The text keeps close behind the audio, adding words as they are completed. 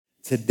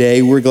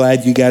today. We're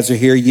glad you guys are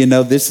here. You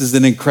know, this is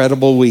an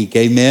incredible week.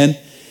 Amen.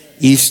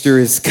 Easter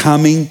is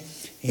coming,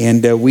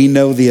 and we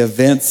know the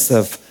events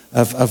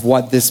of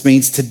what this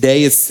means.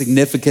 Today is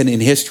significant in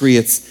history.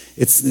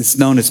 It's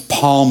known as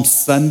Palm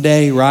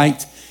Sunday,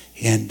 right?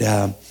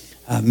 And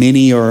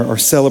many are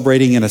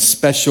celebrating in a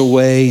special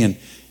way, and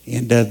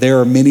there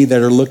are many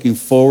that are looking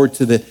forward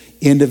to the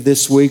end of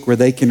this week where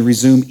they can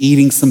resume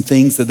eating some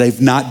things that they've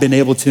not been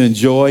able to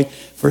enjoy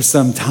for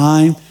some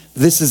time.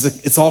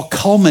 It's all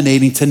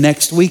culminating to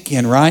next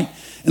weekend, right?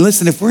 And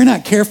listen, if we're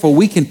not careful,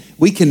 we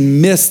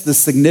can miss the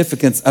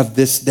significance of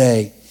this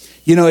day.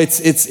 You know, it's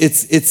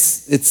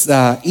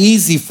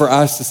easy for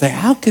us to say,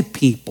 how could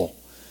people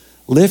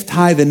lift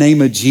high the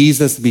name of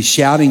Jesus and be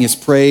shouting his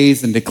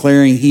praise and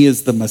declaring he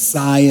is the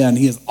Messiah and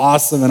he is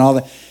awesome and all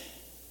that?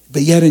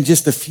 But yet in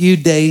just a few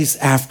days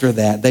after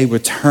that, they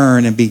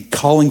return and be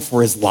calling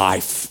for his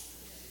life.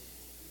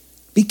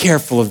 Be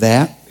careful of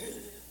that,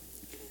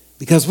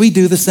 because we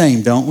do the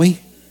same, don't we?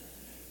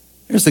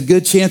 There's a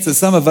good chance that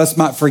some of us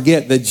might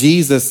forget that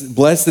Jesus,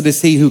 blessed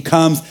is he who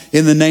comes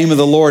in the name of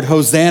the Lord,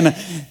 Hosanna.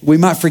 We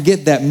might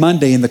forget that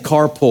Monday in the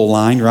carpool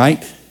line,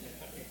 right?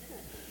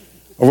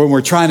 Or when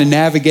we're trying to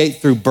navigate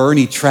through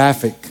Bernie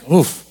traffic.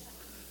 Oof,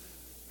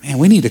 man,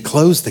 we need to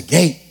close the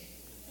gate.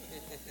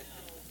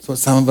 That's what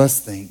some of us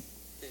think.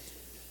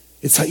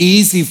 It's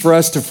easy for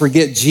us to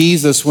forget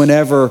Jesus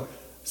whenever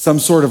some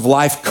sort of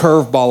life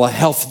curveball, a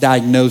health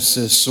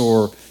diagnosis,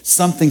 or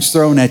something's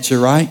thrown at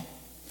you, right?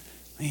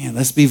 Man,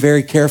 let's be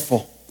very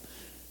careful.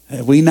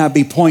 We not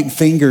be pointing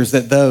fingers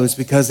at those,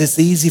 because it's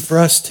easy for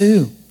us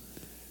too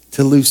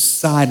to lose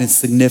sight and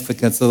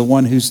significance of the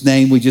one whose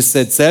name we just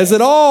says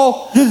it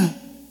all.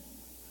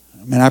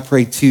 Man, I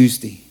pray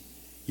Tuesday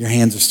your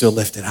hands are still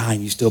lifted high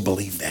and you still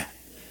believe that.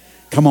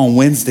 Come on,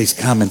 Wednesday's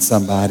coming,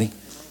 somebody.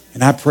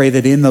 And I pray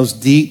that in those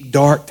deep,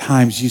 dark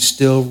times, you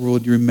still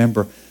would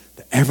remember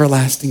the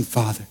everlasting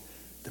Father,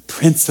 the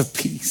Prince of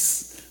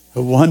Peace,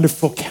 the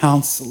wonderful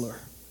Counselor.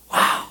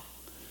 Wow.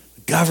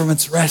 The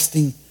government's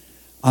resting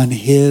on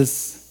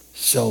his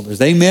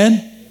shoulders. Amen?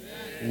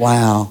 Amen.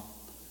 Wow.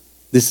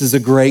 This is a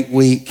great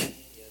week.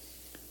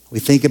 We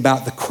think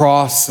about the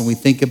cross and we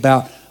think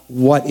about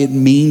what it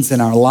means in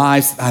our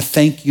lives. I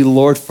thank you,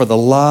 Lord, for the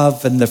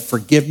love and the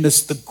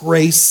forgiveness, the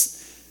grace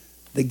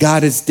that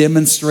God has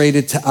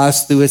demonstrated to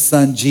us through his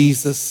son,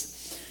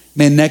 Jesus.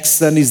 Man, next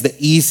Sunday is the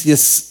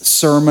easiest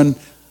sermon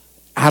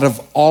out of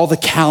all the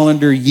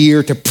calendar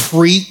year to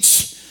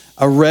preach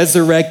a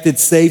resurrected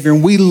Savior.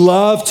 And we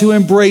love to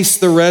embrace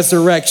the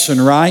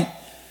resurrection, right?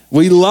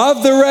 We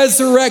love the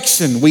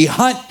resurrection. We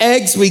hunt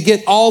eggs. We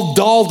get all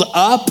dolled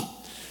up.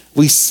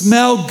 We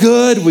smell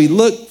good. We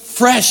look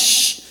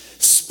fresh.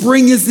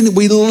 Spring is in it.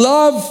 We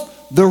love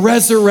the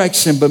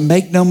resurrection, but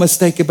make no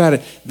mistake about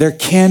it, there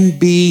can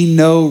be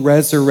no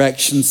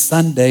Resurrection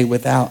Sunday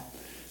without,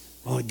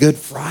 well, a Good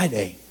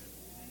Friday.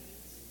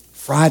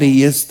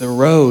 Friday is the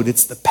road.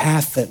 It's the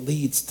path that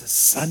leads to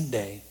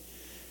Sunday.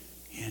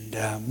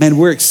 And man,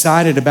 we're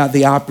excited about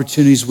the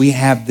opportunities we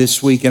have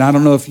this week. And I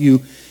don't know if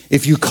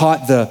you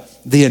caught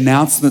the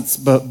announcements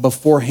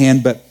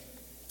beforehand, but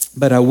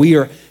we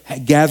are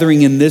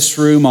gathering in this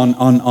room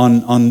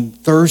on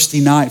Thursday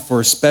night for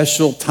a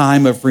special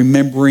time of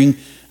remembering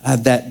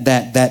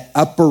that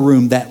upper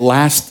room, that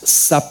Last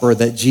Supper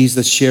that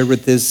Jesus shared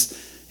with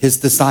his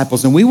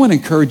disciples. And we want to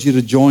encourage you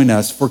to join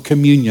us for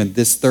communion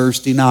this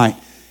Thursday night.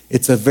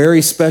 It's a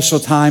very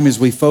special time as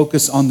we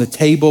focus on the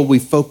table. We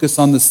focus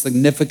on the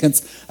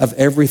significance of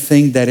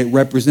everything that it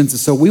represents. And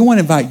so we want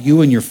to invite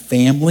you and your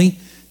family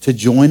to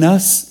join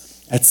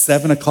us at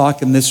 7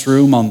 o'clock in this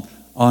room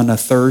on a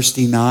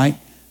Thursday night.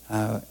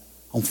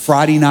 On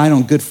Friday night,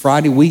 on Good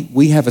Friday,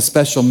 we have a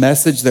special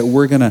message that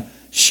we're going to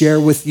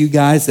share with you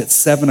guys at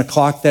 7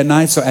 o'clock that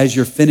night. So as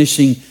you're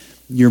finishing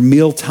your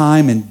meal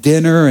time and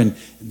dinner, and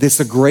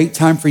this is a great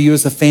time for you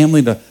as a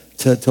family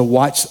to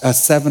watch a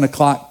 7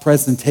 o'clock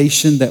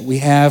presentation that we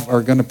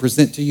are going to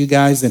present to you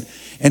guys.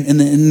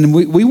 And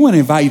we want to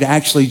invite you to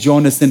actually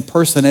join us in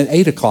person at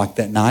 8 o'clock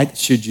that night,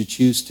 should you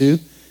choose to,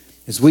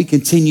 as we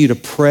continue to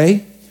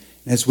pray,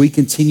 as we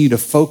continue to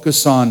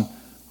focus on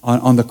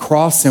the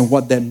cross and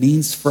what that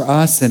means for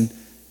us, and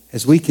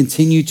as we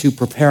continue to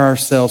prepare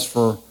ourselves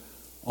for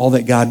all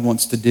that God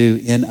wants to do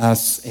in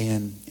us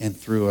and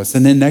through us.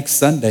 And then next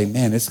Sunday,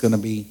 man, it's going to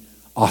be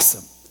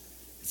awesome.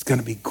 It's going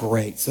to be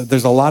great. So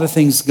there's a lot of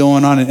things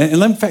going on. And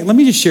in fact, let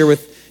me just share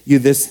with you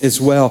this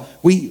as well.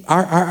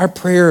 Our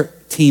prayer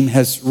team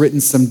has written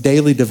some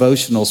daily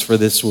devotionals for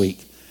this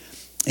week.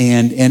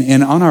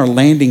 And on our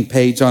landing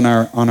page on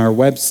our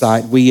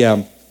website,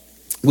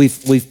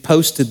 we've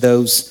posted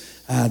those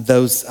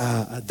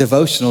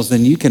devotionals,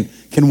 and you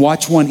can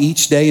watch one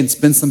each day and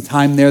spend some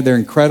time there. They're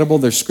incredible.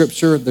 There's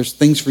scripture. There's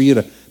things for you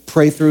to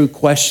pray through,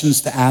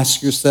 questions to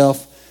ask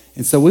yourself.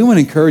 And so we want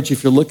to encourage you,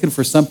 if you're looking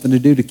for something to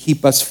do to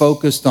keep us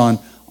focused on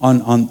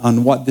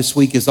what this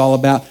week is all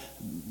about,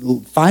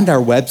 find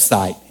our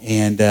website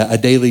and a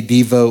daily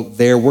Devo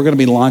there. We're going to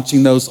be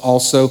launching those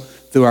also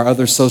through our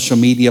other social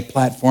media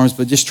platforms,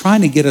 but just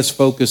trying to get us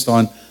focused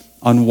on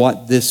on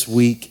what this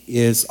week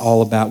is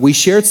all about. We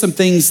shared some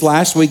things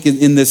last week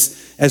in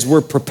this as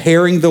we're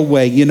preparing the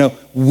way. You know,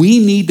 we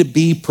need to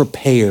be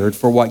prepared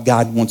for what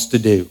God wants to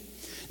do.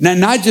 Now,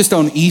 not just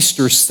on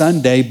Easter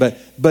Sunday, but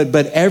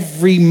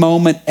every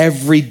moment,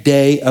 every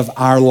day of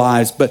our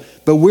lives. But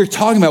we're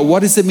talking about what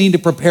does it mean to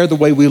prepare the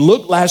way. We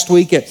looked last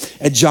week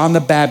at John the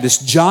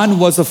Baptist. John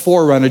was a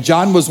forerunner.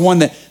 John was one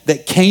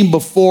that came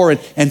before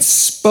and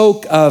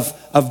spoke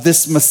of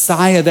this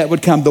Messiah that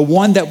would come, the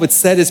one that would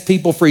set his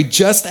people free,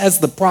 just as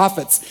the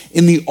prophets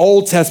in the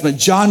Old Testament.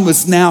 John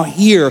was now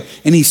here,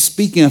 and he's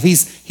speaking of,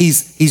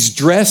 he's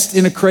dressed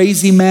in a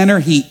crazy manner.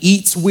 He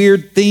eats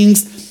weird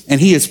things. And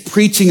he is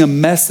preaching a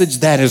message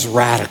that is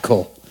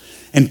radical.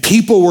 And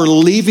people were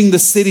leaving the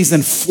cities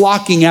and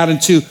flocking out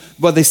into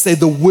what they say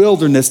the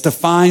wilderness to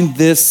find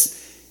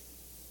this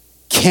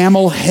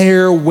camel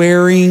hair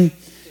wearing,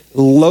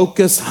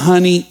 locust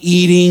honey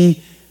eating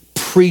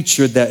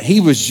preacher that he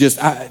was just,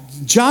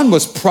 John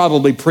was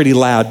probably pretty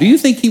loud. Do you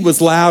think he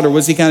was loud, or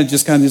was he kind of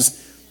just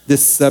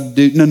this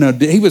subdued? No,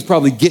 he was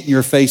probably get in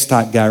your face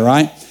type guy,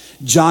 right?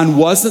 John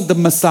wasn't the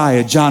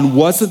Messiah. John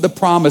wasn't the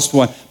promised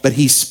one, but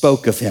he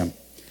spoke of him.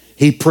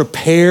 He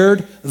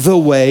prepared the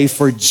way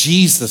for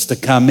Jesus to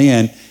come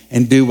in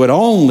and do what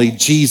only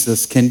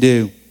Jesus can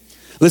do.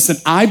 Listen,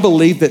 I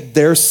believe that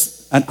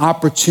there's an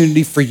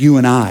opportunity for you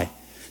and I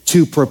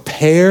to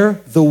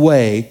prepare the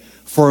way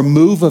for a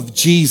move of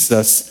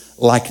Jesus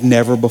like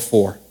never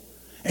before.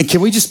 And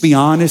can we just be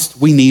honest?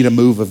 We need a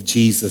move of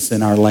Jesus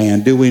in our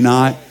land, do we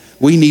not?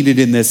 We need it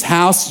in this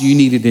house. You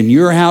need it in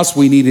your house.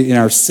 We need it in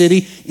our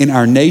city, in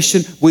our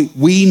nation.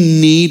 We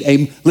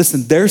need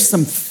listen, there's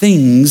some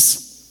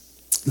things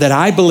that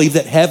I believe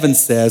that heaven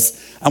says,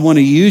 I want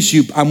to use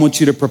you. I want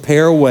you to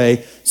prepare a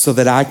way so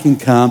that I can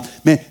come.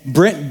 Man,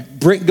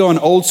 Brent going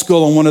old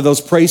school on one of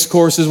those praise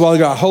courses while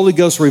ago, a Holy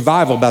Ghost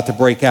revival about to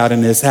break out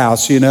in his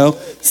house, you know,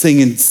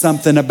 singing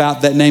something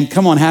about that name.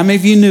 Come on, how many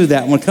of you knew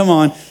that one? Come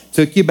on,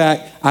 took you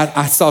back.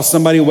 I saw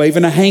somebody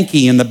waving a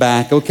hanky in the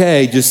back.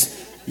 Okay, just,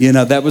 you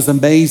know, that was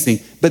amazing.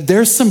 But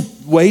there's some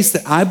ways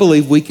that I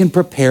believe we can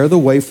prepare the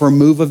way for a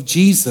move of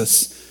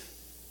Jesus.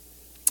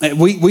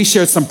 We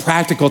shared some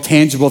practical,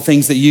 tangible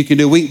things that you can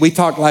do. We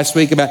talked last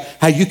week about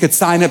how you could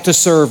sign up to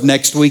serve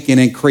next weekend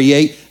and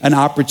create an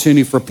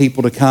opportunity for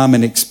people to come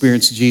and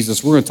experience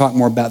Jesus. We're going to talk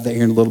more about that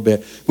here in a little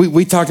bit.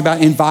 We talked about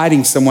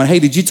inviting someone. Hey,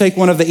 did you take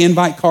one of the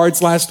invite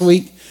cards last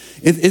week?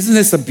 Isn't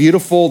this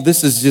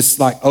this is just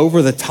like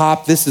over the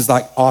top. This is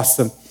like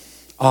awesome.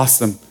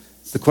 Awesome.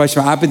 It's the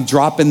question. I've been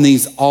dropping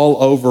these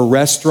all over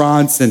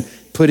restaurants and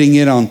putting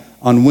it on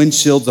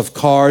windshields of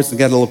cars and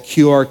got a little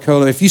QR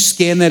code. If you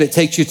scan that, it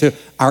takes you to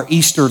our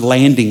Easter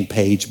landing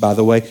page, by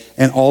the way,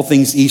 and all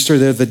things Easter.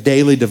 There, the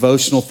daily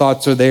devotional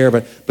thoughts are there,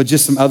 but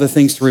just some other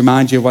things to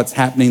remind you of what's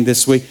happening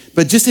this week.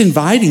 But just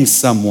inviting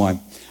someone.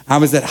 I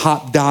was at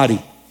Hop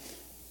Dottie.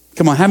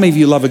 Come on, how many of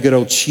you love a good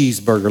old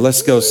cheeseburger?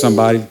 Let's go,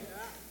 somebody.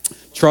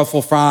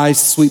 Truffle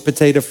fries, sweet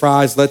potato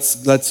fries,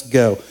 let's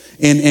go.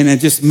 And I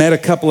just met a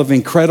couple of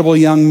incredible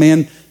young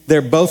men.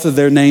 Both of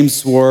their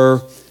names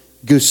were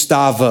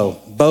Gustavo,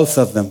 both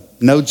of them,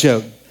 no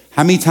joke.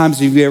 How many times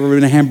have you ever been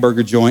in a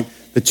hamburger joint?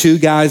 The two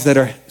guys that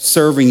are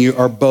serving you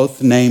are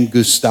both named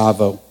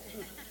Gustavo.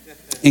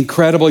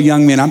 Incredible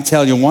young men. I'm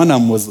telling you, one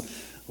of them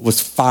was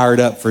fired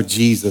up for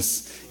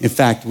Jesus. In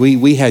fact,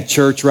 we had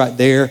church right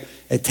there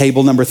at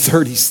table number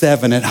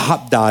 37 at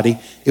Hop Dottie.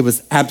 It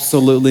was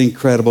absolutely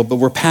incredible. But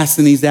we're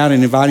passing these out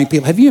and inviting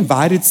people. Have you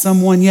invited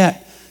someone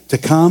yet to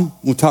come?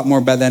 We'll talk more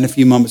about that in a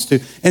few moments too.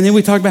 And then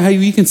we talk about how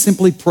you can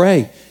simply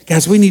pray.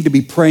 Guys, we need to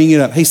be praying it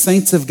up. Hey,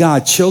 saints of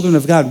God, children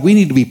of God, we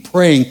need to be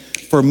praying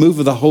for a move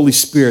of the Holy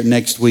Spirit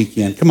next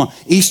weekend. Come on.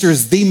 Easter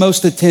is the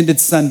most attended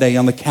Sunday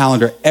on the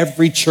calendar.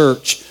 Every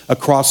church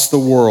across the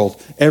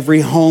world,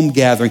 every home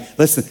gathering.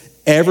 Listen,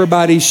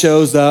 everybody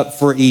shows up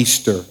for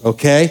Easter,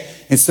 okay?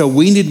 And so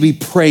we need to be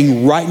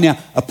praying right now.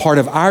 A part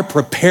of our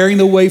preparing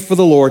the way for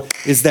the Lord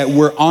is that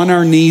we're on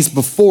our knees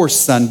before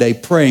Sunday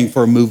praying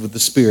for a move of the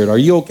Spirit. Are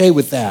you okay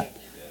with that?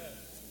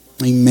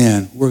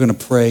 Amen. We're going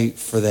to pray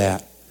for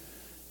that.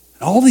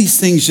 All these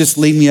things just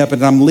lead me up,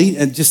 and I'm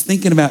just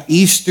thinking about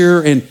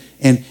Easter, and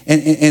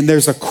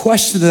there's a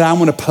question that I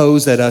want to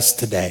pose at us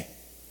today.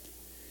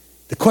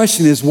 The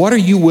question is, what are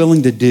you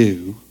willing to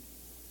do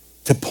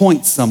to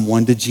point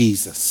someone to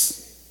Jesus?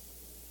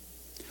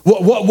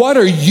 What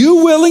are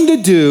you willing to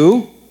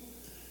do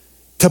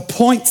to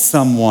point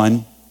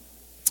someone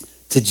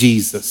to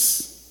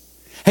Jesus?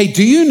 Hey,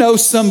 do you know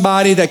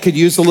somebody that could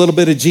use a little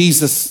bit of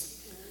Jesus?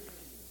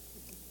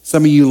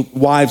 Some of you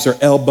wives are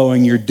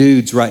elbowing your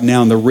dudes right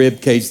now in the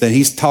rib cage that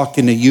he's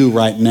talking to you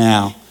right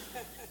now.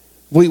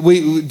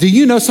 Do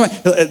you know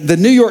somebody? The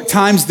New York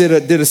Times did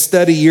a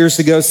study years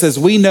ago, says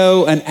we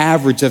know an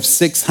average of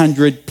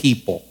 600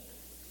 people.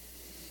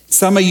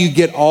 Some of you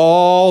get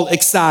all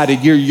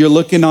excited. You're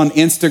looking on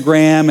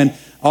Instagram and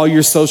all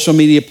your social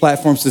media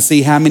platforms to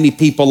see how many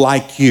people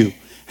like you.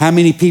 How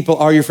many people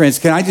are your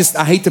friends? I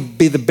hate to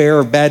be the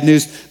bearer of bad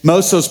news.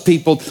 Most of those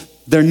people,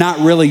 they're not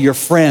really your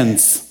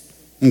friends.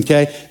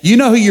 Okay? You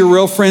know who your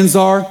real friends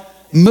are?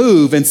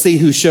 Move and see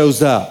who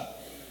shows up.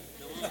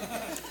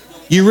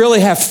 You really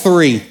have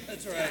three.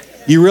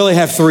 You really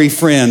have three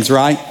friends,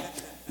 right?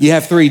 You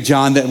have three,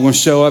 John, that will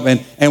show up.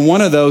 And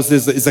one of those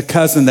is a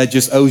cousin that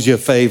just owes you a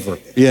favor,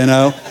 you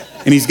know?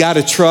 And he's got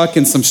a truck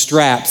and some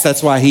straps.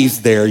 That's why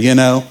he's there, you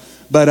know?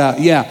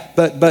 But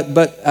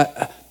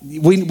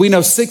we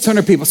know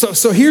 600 people.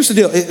 So here's the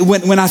deal.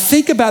 When I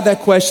think about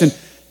that question,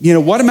 you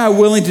know, what am I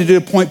willing to do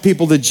to point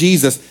people to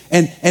Jesus?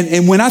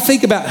 And when I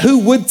think about who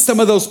would some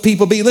of those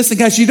people be, listen,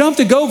 guys, you don't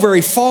have to go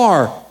very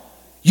far.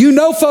 You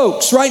know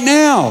folks right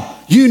now.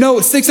 You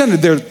know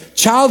 600. They're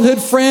childhood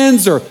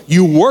friends, or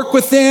you work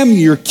with them.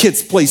 Your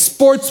kids play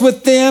sports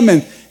with them,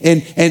 and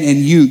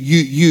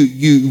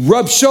you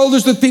rub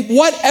shoulders with people.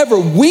 Whatever.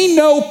 We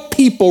know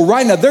people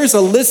right now. There's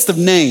a list of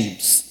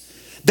names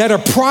that are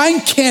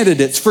prime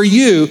candidates for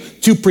you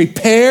to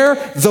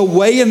prepare the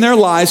way in their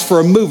lives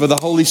for a move of the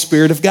Holy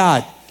Spirit of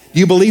God. Do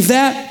you believe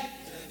that?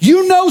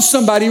 You know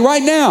somebody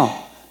right now.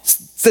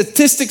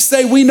 Statistics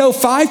say we know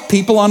 5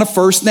 people on a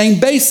first name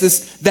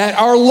basis that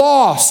are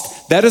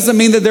lost. That doesn't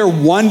mean that they're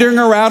wandering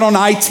around on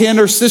I-10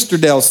 or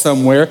Sisterdale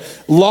somewhere.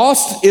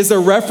 Lost is a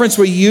reference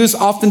we use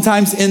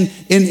oftentimes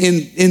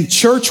in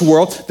church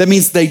world. That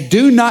means they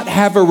do not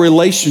have a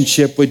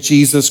relationship with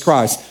Jesus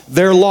Christ.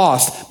 They're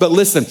lost. But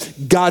listen,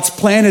 God's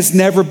plan has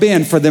never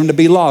been for them to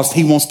be lost.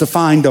 He wants to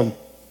find them.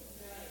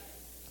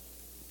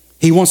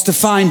 He wants to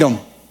find them.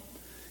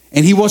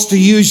 And he wants to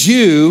use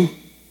you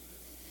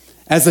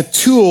as a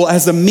tool,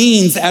 as a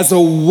means, as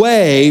a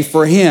way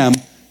for him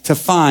to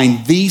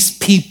find these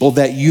people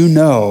that you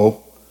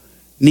know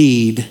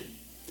need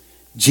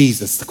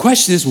Jesus. The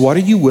question is, what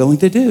are you willing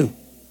to do?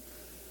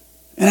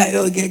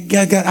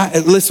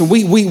 And listen,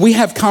 we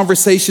have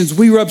conversations,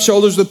 we rub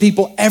shoulders with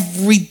people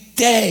every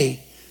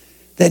day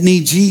that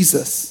need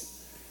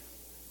Jesus.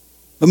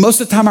 But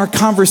most of the time, our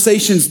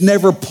conversations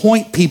never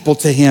point people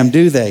to him,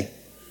 do they?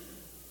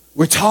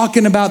 We're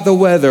talking about the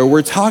weather.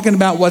 We're talking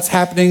about what's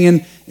happening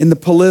in the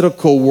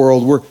political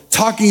world. We're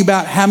talking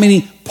about how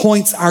many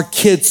points our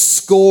kids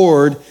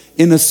scored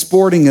in a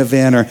sporting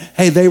event, or,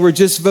 hey, they were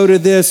just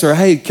voted this, or,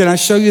 hey, can I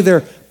show you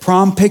their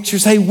prom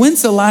pictures? Hey,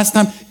 when's the last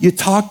time you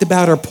talked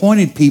about or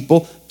pointed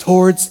people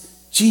towards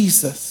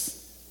Jesus?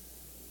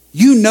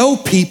 You know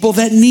people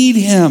that need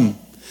him.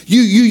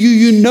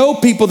 You know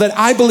people that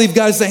I believe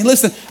God is saying,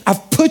 listen,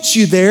 I've put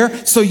you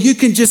there so you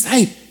can just,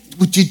 hey,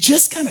 would you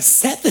just kind of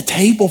set the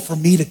table for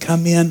me to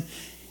come in?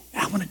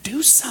 I want to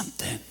do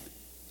something.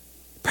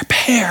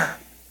 Prepare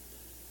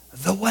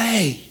the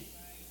way.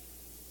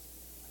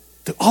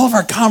 To all of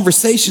our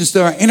conversations,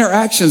 to our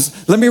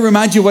interactions, let me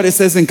remind you what it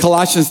says in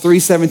Colossians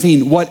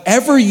 3:17.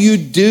 Whatever you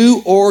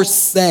do or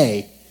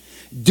say,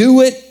 do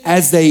it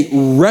as a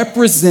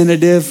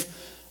representative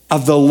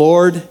of the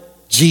Lord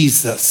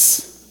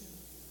Jesus.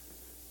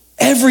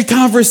 Every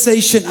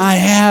conversation I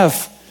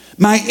have,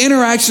 my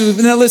interactions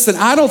with, now listen,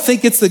 I don't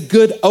think it's a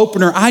good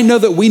opener. I know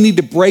that we need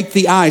to break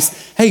the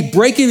ice. Hey,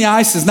 breaking the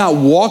ice is not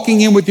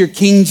walking in with your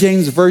King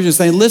James Version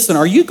saying, listen,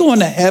 are you going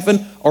to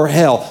heaven or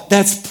hell?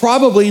 That's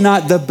probably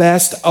not the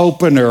best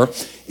opener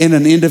in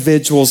an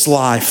individual's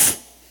life.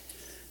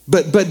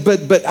 But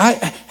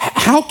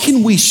how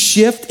can we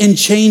shift and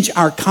change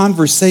our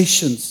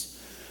conversations?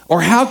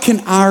 Or how can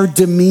our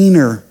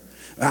demeanor?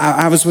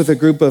 I was with a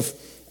group of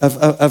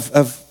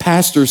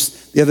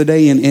pastors the other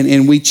day,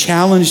 and we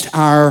challenged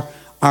our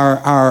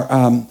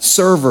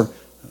server.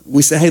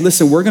 We said, hey,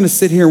 listen, we're going to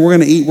sit here and we're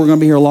going to eat. We're going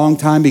to be here a long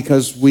time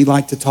because we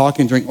like to talk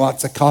and drink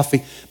lots of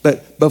coffee.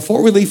 But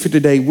before we leave for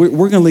today, we're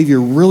going to leave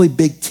you a really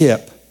big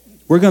tip.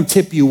 We're going to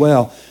tip you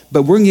well,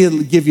 but we're going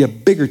to give you a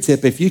bigger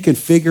tip if you can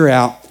figure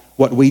out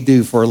what we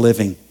do for a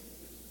living.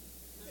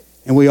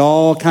 And we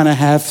all kind of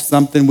have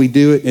something. We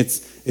do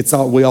it.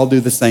 We all do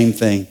the same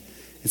thing.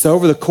 And so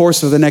over the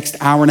course of the next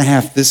hour and a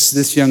half,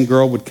 this young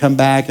girl would come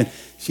back and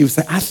she would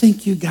say, I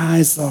think you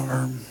guys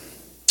are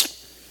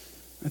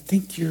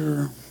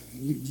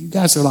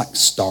like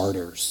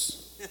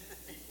starters.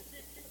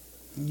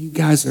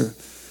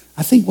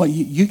 I think what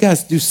you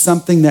guys do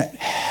something that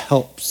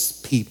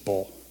helps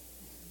people.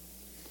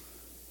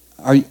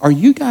 Are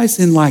you guys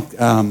in like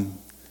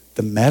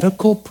the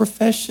medical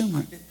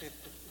profession?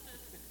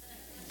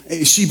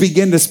 She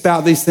began to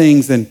spout these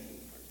things, and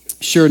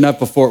sure enough,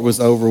 before it was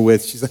over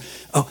with, she said,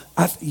 oh,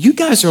 you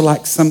guys are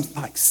like some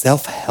like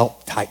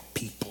self-help type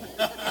people.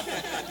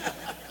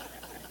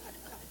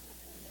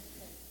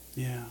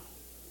 Yeah.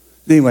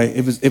 Anyway,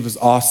 it was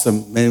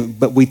awesome.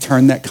 But we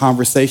turned that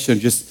conversation,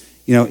 just,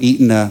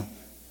 eating a,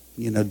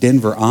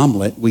 Denver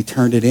omelet, we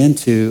turned it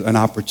into an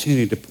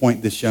opportunity to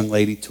point this young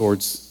lady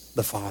towards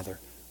the Father.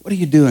 What are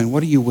you doing?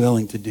 What are you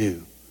willing to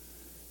do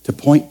to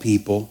point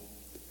people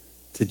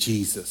to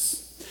Jesus?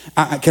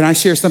 Can I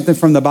share something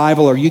from the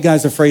Bible? Are you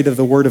guys afraid of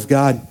the Word of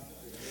God?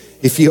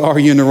 If you are,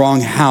 you're in the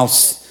wrong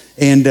house.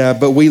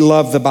 But we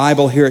love the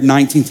Bible here at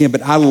 1910.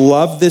 But I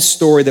love this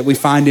story that we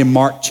find in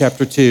Mark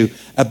chapter 2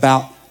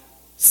 about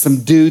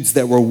some dudes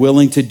that were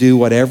willing to do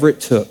whatever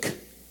it took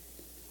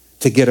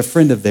to get a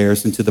friend of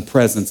theirs into the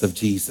presence of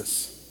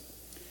Jesus.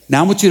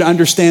 Now I want you to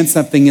understand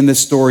something in this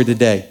story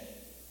today.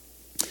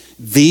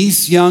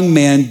 These young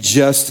men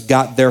just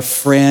got their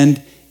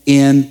friend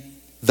in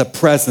the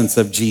presence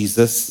of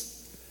Jesus.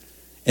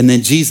 And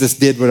then Jesus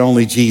did what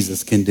only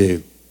Jesus can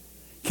do.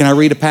 Can I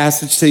read a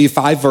passage to you?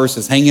 5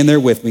 verses. Hang in there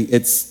with me.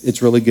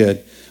 It's really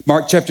good.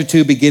 Mark chapter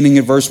 2, beginning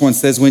in verse 1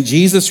 says, when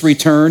Jesus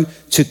returned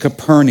to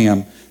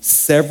Capernaum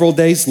several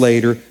days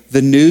later,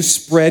 the news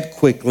spread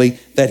quickly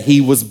that he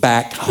was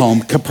back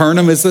home.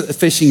 Capernaum is a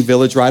fishing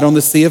village right on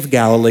the Sea of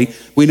Galilee.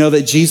 We know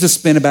that Jesus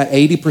spent about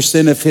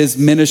 80% of his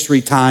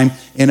ministry time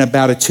in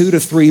about a 2 to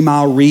 3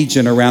 mile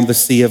region around the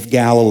Sea of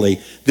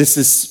Galilee. This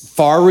is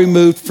far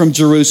removed from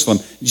Jerusalem.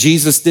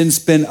 Jesus didn't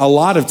spend a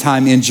lot of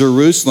time in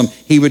Jerusalem.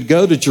 He would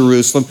go to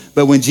Jerusalem,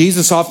 but when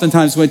Jesus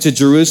oftentimes went to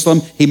Jerusalem,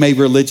 he made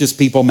religious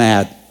people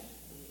mad.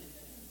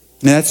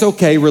 And that's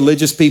okay.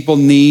 Religious people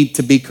need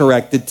to be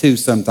corrected too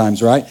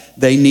sometimes, right?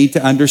 They need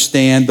to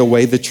understand the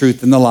way, the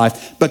truth, and the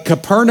life. But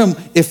Capernaum,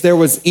 if there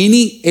was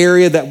any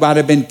area that might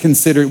have been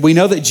considered, we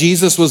know that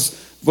Jesus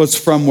was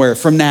from where?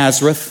 From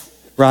Nazareth,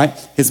 right?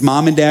 His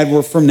mom and dad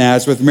were from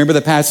Nazareth. Remember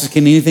the passage,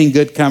 can anything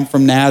good come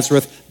from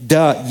Nazareth?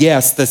 Duh,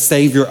 yes, the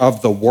Savior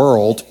of the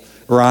world,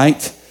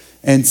 right?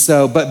 And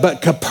so,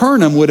 but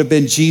Capernaum would have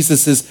been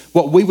Jesus's,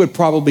 what we would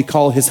probably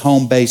call his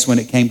home base when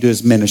it came to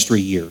his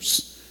ministry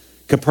years.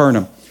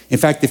 Capernaum. In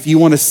fact, if you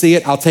want to see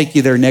it, I'll take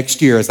you there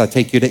next year as I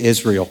take you to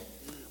Israel.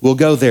 We'll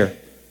go there.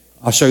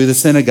 I'll show you the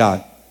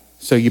synagogue.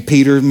 Show you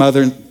Peter's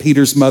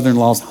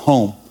mother-in-law's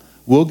home.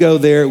 We'll go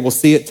there. We'll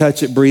see it,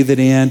 touch it, breathe it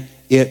in.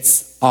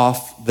 It's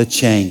off the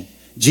chain.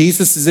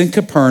 Jesus is in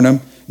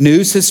Capernaum.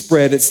 News has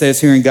spread, it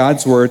says here in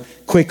God's word,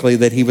 quickly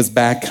that he was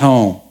back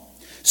home.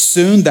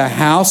 Soon the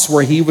house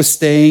where he was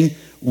staying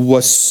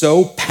was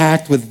so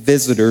packed with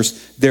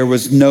visitors, there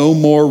was no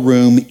more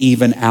room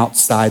even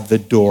outside the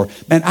door.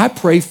 Man, I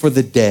pray for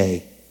the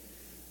day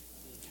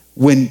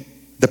when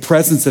the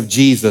presence of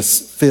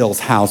Jesus fills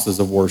houses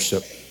of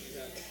worship.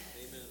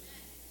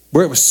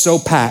 Where it was so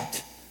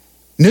packed.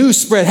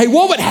 News spread, hey,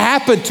 what would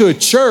happen to a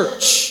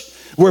church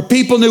where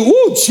people knew,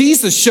 ooh,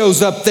 Jesus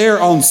shows up there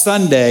on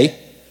Sunday?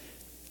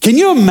 Can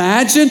you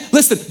imagine?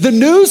 Listen, the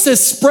news has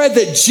spread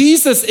that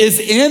Jesus is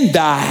in the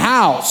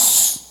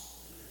house.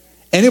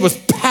 And it was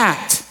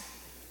packed.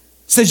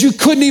 It says you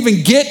couldn't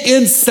even get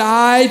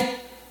inside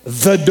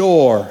the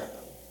door.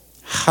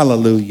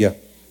 Hallelujah.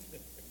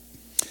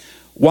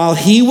 While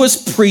he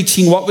was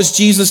preaching, what was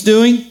Jesus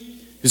doing?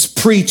 He was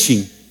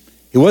preaching.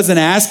 He wasn't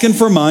asking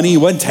for money. He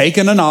wasn't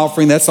taking an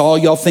offering. That's all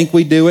y'all think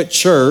we do at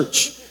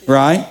church,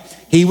 right?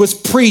 He was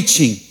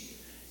preaching.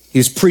 He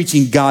was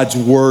preaching God's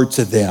word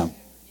to them.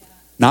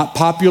 Not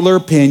popular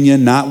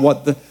opinion, not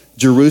what the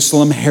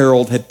Jerusalem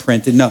Herald had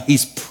printed. No,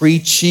 he's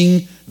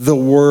preaching the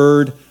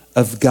word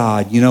of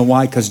God. You know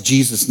why? Because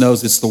Jesus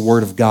knows it's the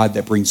word of God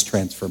that brings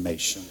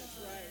transformation.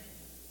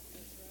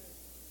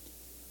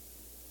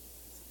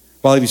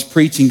 While he was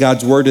preaching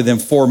God's word to them,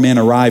 4 men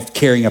arrived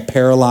carrying a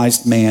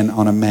paralyzed man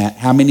on a mat.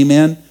 How many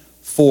men?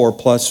 4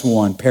 plus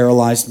 1,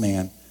 paralyzed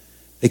man.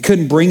 They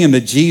couldn't bring him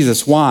to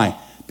Jesus. Why?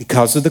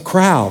 Because of the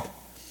crowd.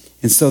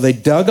 And so they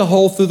dug a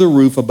hole through the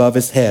roof above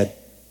his head.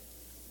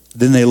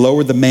 Then they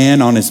lowered the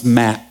man on his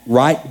mat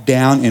right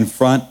down in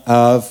front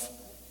of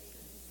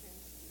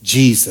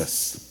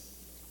Jesus.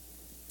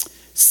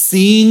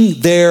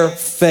 Seeing their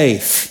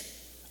faith.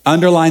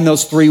 Underline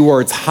those 3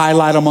 words.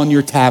 Highlight them on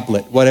your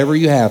tablet, whatever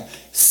you have.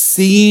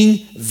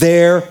 Seeing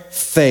their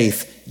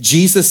faith.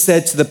 Jesus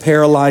said to the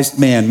paralyzed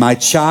man, my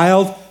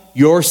child,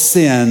 your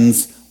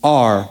sins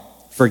are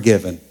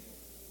forgiven.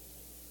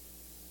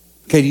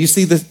 Okay, do you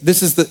see this?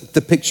 This is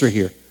the picture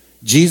here.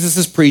 Jesus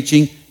is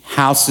preaching,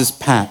 house is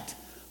packed.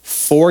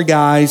 4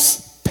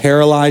 guys,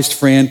 paralyzed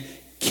friend,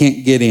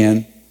 can't get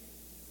in.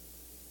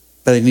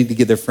 But they need to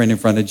get their friend in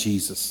front of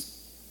Jesus.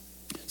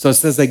 So it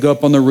says they go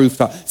up on the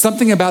rooftop.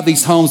 Something about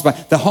these homes,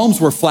 the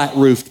homes were flat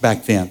roofed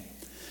back then.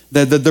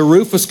 The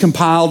roof was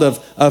compiled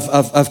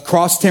of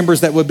cross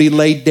timbers that would be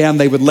laid down.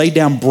 They would lay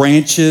down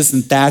branches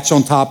and thatch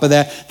on top of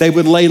that. They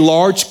would lay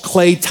large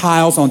clay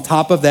tiles on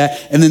top of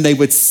that, and then they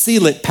would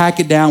seal it,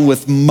 pack it down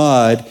with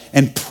mud,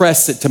 and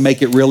press it to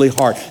make it really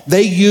hard.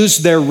 They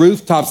used their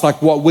rooftops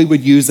like what we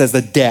would use as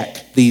a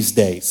deck these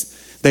days.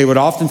 They would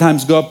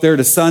oftentimes go up there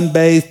to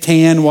sunbathe,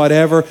 tan,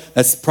 whatever.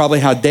 That's probably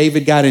how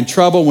David got in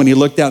trouble when he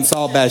looked out and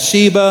saw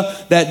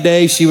Bathsheba that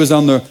day. She was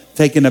on the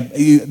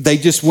they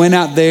just went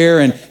out there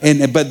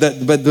but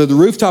the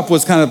rooftop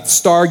was kind of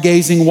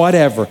stargazing,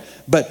 whatever.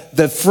 But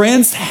the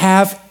friends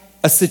have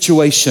a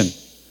situation.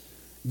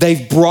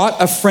 They've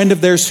brought a friend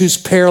of theirs who's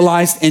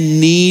paralyzed in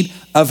need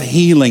of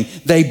healing.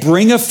 They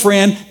bring a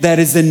friend that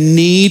is in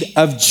need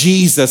of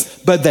Jesus,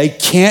 but they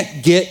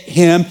can't get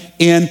him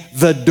in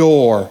the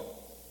door.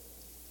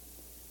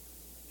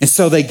 And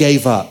so they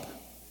gave up.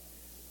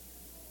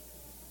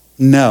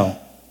 No.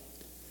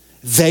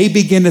 They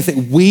begin to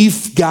think,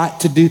 we've got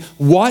to do,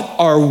 what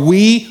are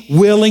we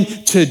willing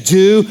to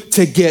do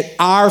to get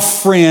our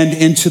friend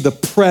into the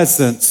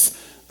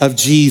presence of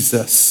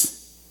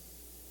Jesus?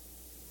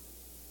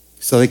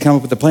 So they come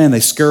up with a plan. They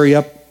scurry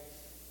up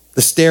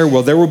the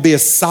stairwell. There will be a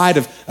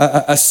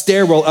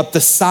stairwell up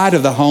the side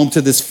of the home to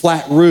this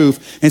flat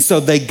roof. And so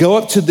they go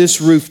up to this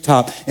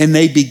rooftop and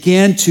they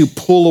begin to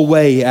pull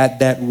away at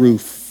that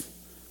roof.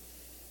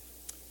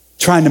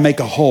 trying to make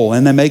a hole,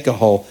 and they make a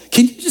hole.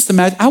 Can you just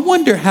imagine? I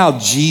wonder how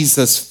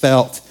Jesus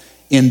felt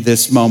in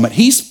this moment.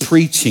 He's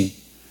preaching.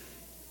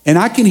 And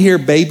I can hear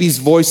babies'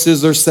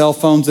 voices or cell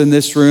phones in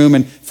this room.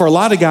 And for a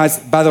lot of guys,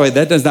 by the way,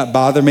 that does not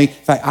bother me. In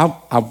fact,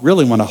 I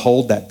really want to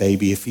hold that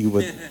baby if you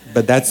would,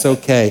 but that's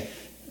okay.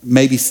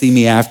 Maybe see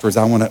me afterwards.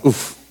 I want to,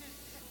 oof.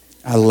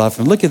 I love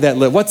him. Look at that.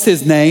 What's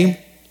his name?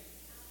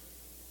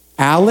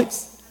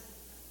 Alexander.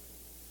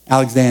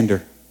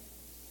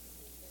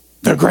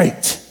 They're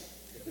great.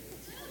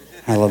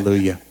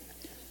 Hallelujah.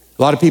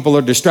 A lot of people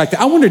are distracted.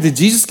 I wonder, did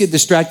Jesus get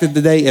distracted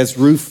today as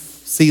roof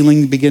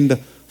ceiling began to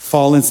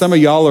fall in? Some of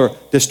y'all are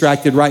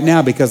distracted right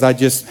now because I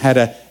just had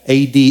a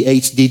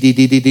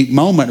ADHD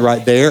moment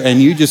right there,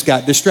 and you just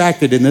got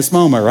distracted in this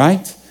moment,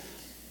 right?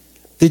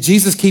 Did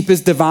Jesus keep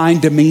his divine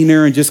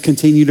demeanor and just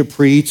continue to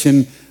preach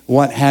and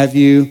what have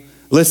you?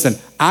 Listen,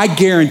 I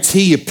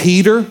guarantee you,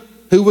 Peter,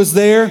 who was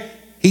there,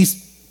 he's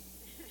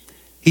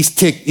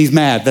ticked, he's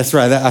mad. That's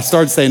right. I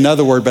started to say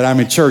another word, but I'm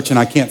in church and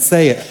I can't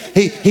say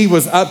it. He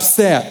was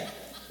upset.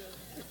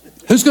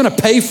 Who's going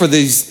to pay for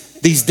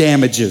these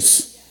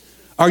damages?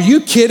 Are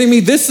you kidding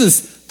me? This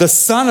is the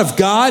Son of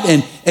God,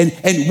 and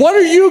what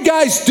are you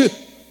guys do?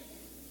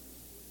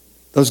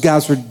 Those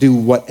guys would do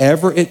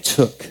whatever it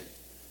took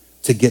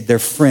to get their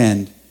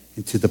friend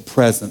into the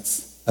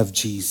presence of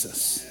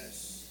Jesus.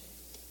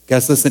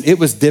 Guys, listen, it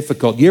was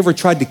difficult. You ever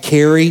tried to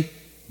carry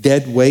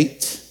dead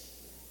weight?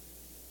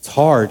 It's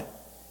hard.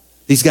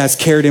 These guys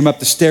carried him up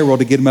the stairwell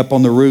to get him up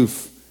on the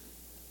roof.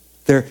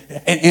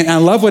 And I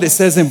love what it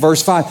says in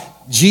verse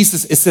 5.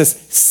 Jesus, it says,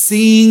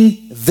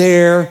 seeing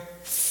their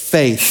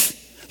faith.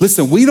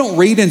 Listen, we don't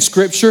read in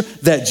Scripture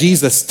that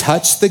Jesus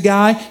touched the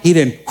guy. He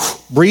didn't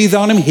breathe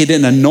on him. He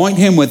didn't anoint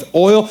him with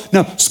oil.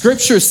 No,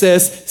 Scripture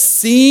says,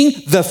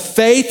 seeing the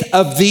faith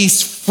of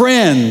these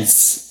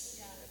friends.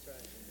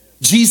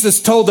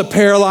 Jesus told the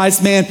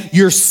paralyzed man,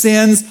 your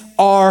sins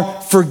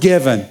are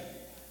forgiven.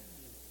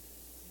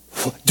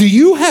 Do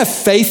you have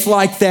faith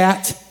like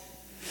that?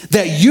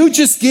 That you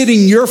just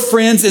getting your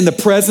friends in the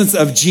presence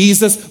of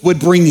Jesus would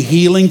bring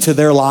healing to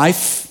their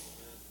life?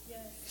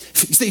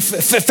 See,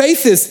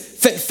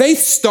 faith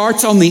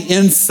starts on the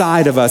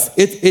inside of us.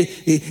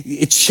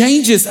 It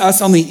changes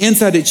us on the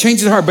inside. It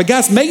changes our heart. But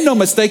guys, make no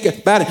mistake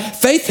about it.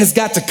 Faith has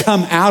got to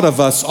come out of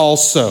us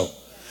also.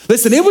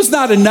 Listen, it was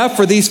not enough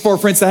for these four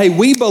friends to say, hey,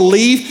 we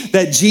believe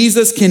that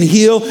Jesus can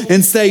heal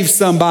and save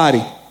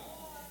somebody.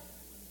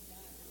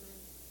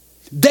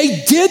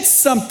 They did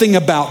something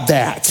about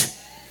that.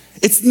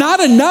 It's not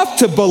enough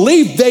to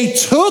believe. They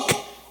took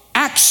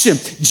action.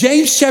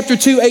 James chapter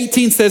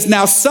 2:18 says,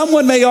 now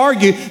someone may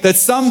argue that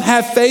some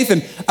have faith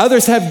and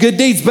others have good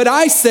deeds. But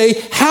I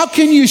say, how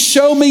can you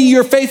show me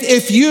your faith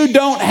if you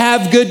don't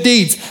have good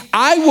deeds?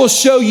 I will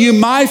show you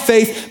my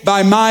faith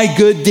by my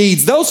good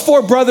deeds. Those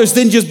four brothers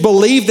didn't just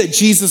believe that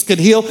Jesus could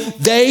heal.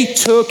 They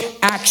took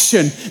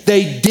action.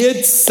 They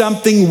did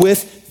something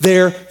with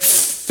their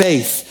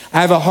faith. I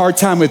have a hard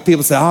time with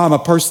people say, oh, I'm a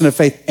person of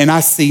faith, and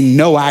I see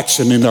no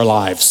action in their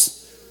lives.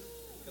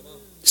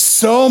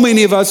 So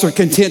many of us are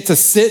content to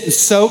sit and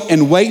soak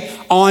and wait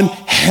on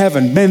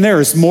heaven. Man, there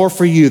is more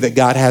for you that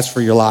God has for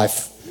your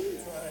life.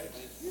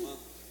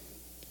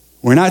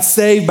 We're not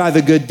saved by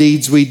the good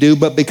deeds we do,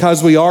 but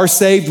because we are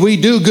saved, we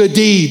do good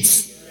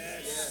deeds.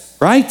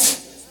 Right?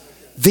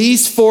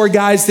 These four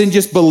guys didn't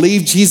just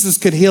believe Jesus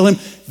could heal him.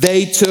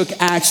 They took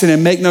action,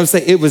 and make no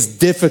mistake, it was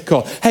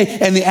difficult. Hey,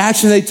 and the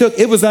action they took,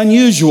 it was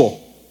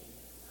unusual.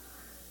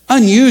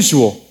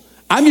 Unusual.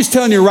 I'm just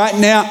telling you right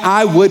now,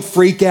 I would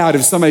freak out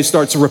if somebody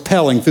starts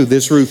rappelling through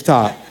this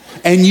rooftop.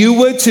 And you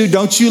would too.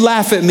 Don't you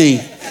laugh at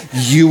me.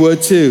 You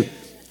would too.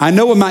 I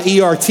know what my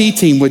ERT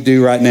team would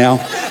do right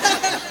now.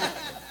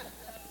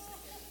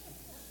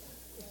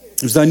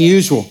 It was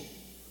unusual.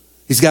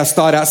 These guys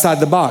thought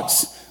outside the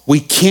box. We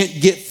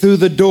can't get through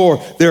the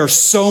door. There are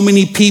so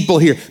many people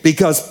here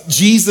because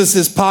Jesus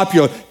is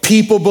popular.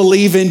 People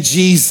believe in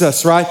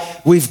Jesus, right?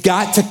 We've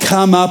got to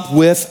come up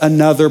with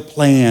another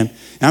plan.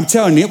 And I'm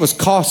telling you, it was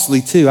costly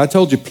too. I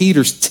told you,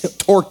 Peter's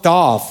torqued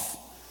off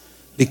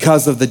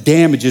because of the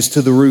damages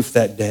to the roof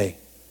that day.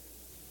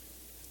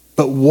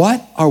 But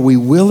what are we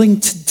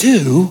willing to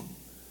do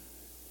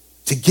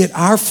to get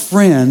our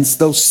friends,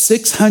 those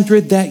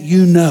 600 that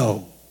you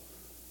know,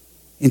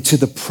 into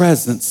the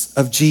presence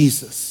of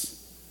Jesus?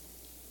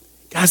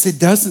 Guys, it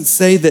doesn't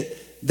say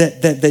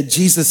that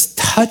Jesus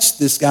touched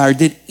this guy or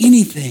did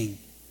anything.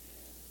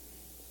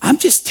 I'm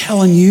just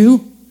telling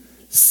you,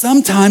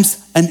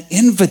 sometimes an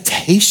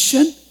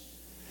invitation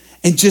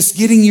and just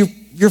getting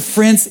your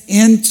friends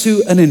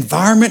into an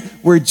environment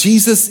where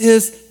Jesus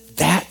is,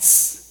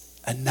 that's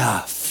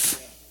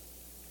enough.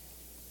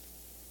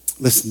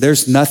 Listen,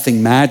 there's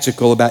nothing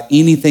magical about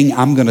anything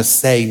I'm going to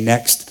say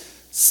next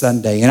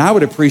Sunday. And I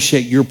would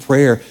appreciate your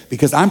prayer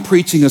because I'm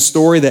preaching a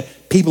story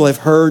that people have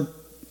heard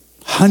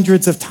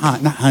hundreds of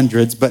times, not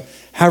hundreds, but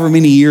however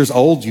many years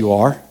old you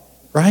are,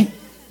 right?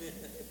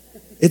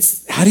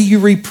 It's how do you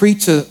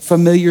re-preach a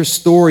familiar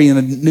story in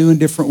a new and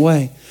different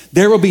way?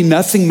 There will be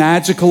nothing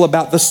magical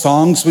about the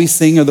songs we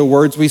sing or the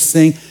words we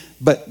sing.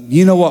 But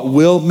you know what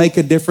will make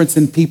a difference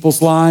in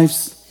people's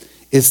lives?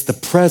 Is the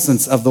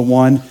presence of the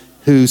one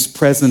whose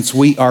presence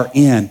we are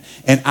in.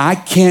 And I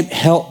can't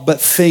help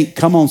but think,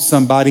 come on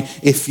somebody,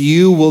 if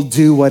you will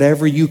do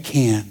whatever you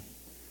can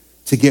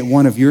to get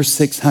one of your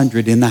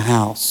 600 in the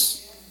house,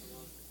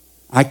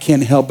 I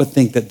can't help but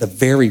think that the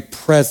very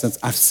presence,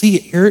 I see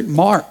it here at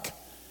Mark,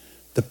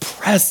 the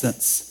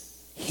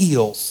presence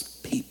heals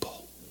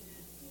people.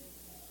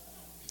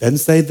 Doesn't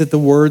say that the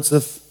words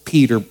of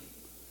Peter,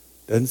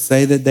 doesn't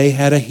say that they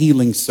had a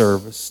healing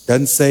service,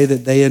 doesn't say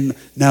that they had,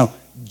 no,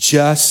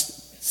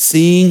 just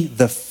seeing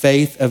the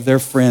faith of their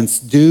friends.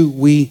 Do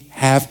we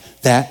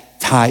have that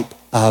type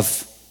of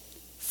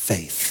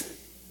faith?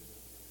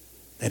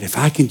 That if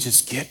I can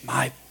just get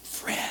my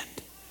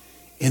friend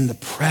in the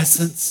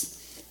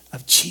presence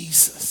of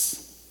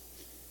Jesus,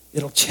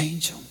 it'll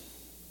change them.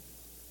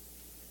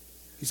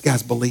 These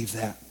guys believe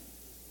that.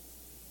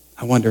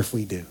 I wonder if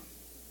we do.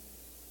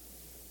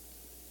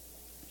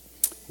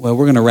 Well,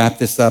 we're going to wrap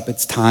this up.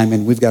 It's time,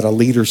 and we've got a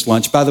leader's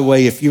lunch. By the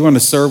way, if you want to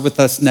serve with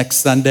us next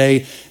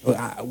Sunday,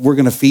 we're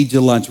going to feed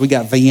you lunch. We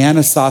got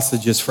Vienna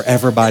sausages for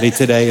everybody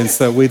today, and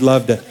so we'd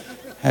love to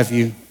have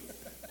you.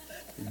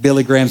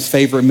 Billy Graham's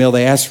favorite meal.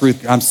 They asked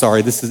Ruth, I'm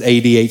sorry, this is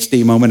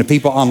ADHD moment. And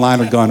people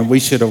online are going, we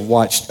should have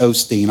watched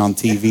Osteen on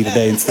TV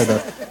today instead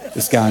of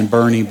this guy and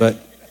Bernie. But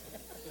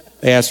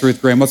they asked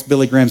Ruth Graham, what's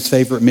Billy Graham's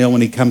favorite meal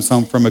when he comes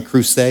home from a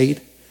crusade?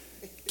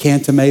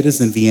 Canned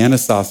tomatoes and Vienna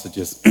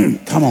sausages.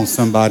 Come on,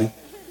 somebody.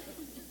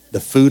 The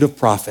food of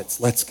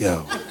prophets. Let's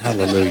go.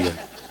 Hallelujah.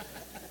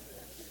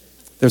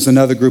 There's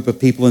another group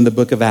of people in the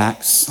book of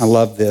Acts. I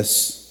love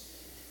this.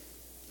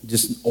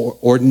 Just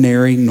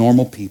ordinary,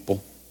 normal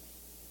people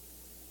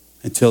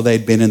until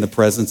they'd been in the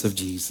presence of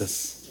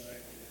Jesus.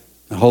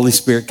 The Holy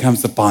Spirit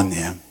comes upon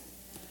them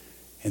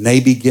and they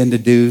begin to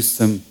do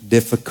some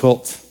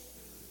difficult,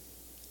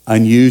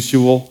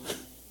 unusual,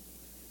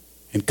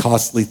 and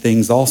costly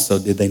things also,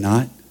 did they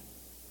not?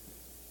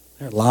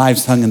 Their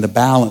lives hung in the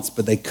balance,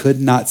 but they could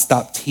not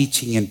stop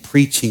teaching and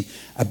preaching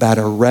about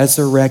a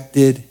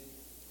resurrected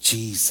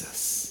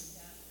Jesus.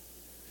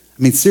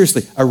 I mean,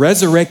 seriously, a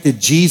resurrected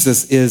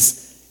Jesus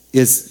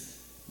is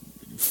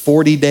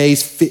 40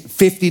 days,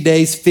 50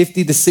 days,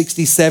 50 to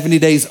 60, 70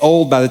 days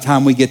old by the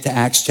time we get to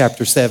Acts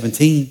chapter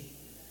 17.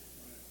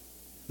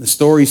 The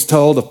story's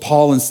told of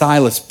Paul and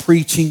Silas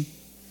preaching.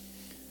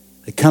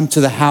 They come to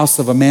the house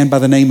of a man by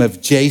the name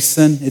of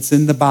Jason. It's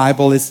in the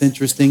Bible. It's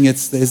interesting.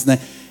 It's his name.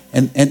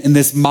 And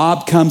this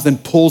mob comes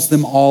and pulls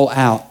them all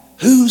out.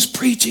 Who's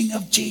preaching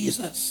of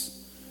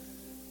Jesus?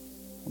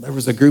 Well, there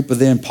was a group of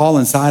them. Paul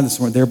and Silas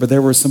weren't there, but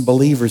there were some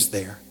believers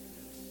there.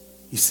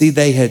 You see,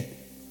 they had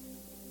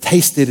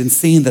tasted and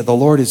seen that the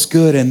Lord is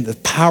good, and the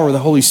power of the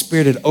Holy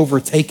Spirit had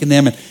overtaken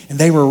them, and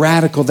they were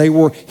radical. They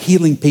were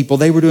healing people.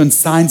 They were doing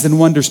signs and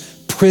wonders.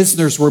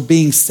 Prisoners were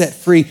being set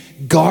free.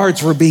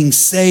 Guards were being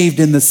saved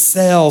in the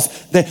cells.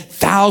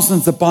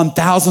 Thousands upon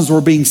thousands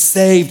were being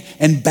saved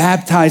and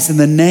baptized in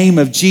the name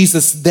of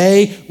Jesus.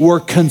 They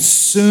were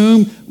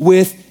consumed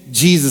with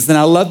Jesus. And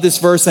I love this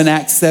verse in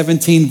Acts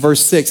 17,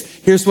 verse 6.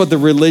 Here's what the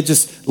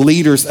religious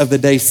leaders of the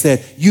day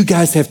said. You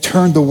guys have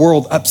turned the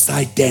world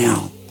upside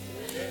down.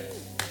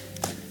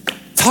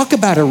 Talk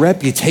about a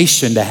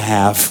reputation to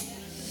have.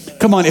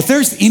 Come on, if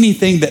there's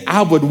anything that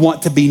I would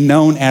want to be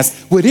known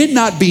as, would it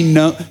not be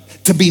known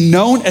to be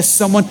known as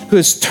someone who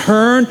has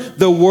turned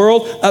the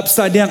world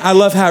upside down? I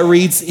love how it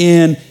reads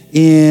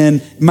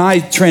in my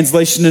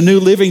translation. The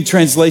New Living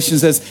Translation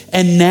says,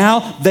 and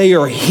now they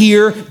are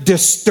here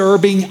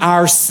disturbing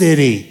our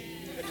city.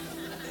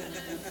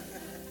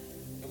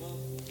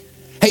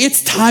 Hey,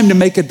 it's time to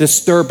make a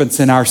disturbance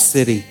in our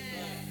city.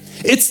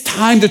 It's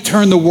time to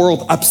turn the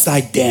world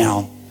upside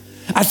down.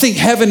 I think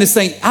heaven is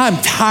saying, I'm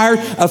tired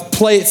of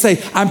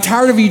I'm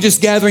tired of you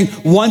just gathering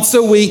once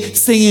a week,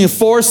 singing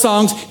 4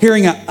 songs,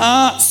 hearing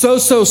a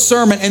so-so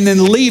sermon, and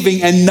then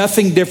leaving and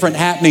nothing different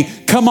happening.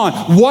 Come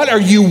on, what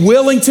are you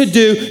willing to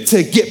do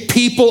to get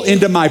people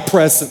into my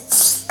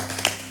presence?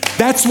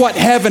 That's what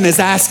heaven is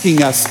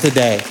asking us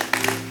today.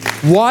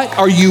 What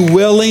are you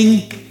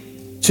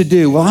willing to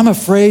do? Well, I'm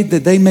afraid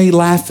that they may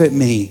laugh at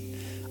me.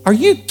 Are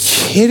you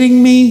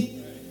kidding me?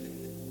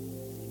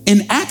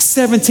 In Acts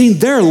 17,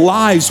 their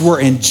lives were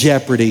in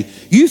jeopardy.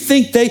 You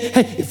think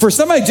for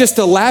somebody just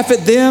to laugh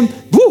at them,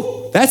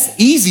 whoo, that's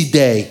easy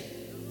day.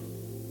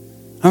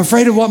 I'm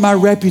afraid of what my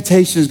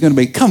reputation is going to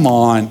be. Come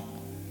on.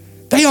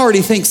 They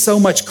already think so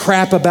much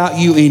crap about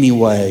you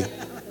anyway.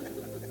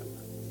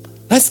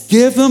 Let's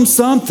give them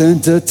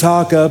something to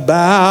talk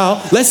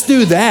about. Let's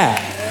do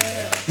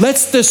that.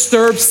 Let's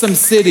disturb some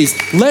cities.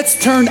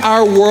 Let's turn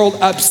our world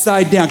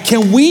upside down.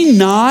 Can we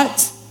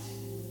not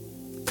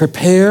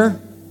prepare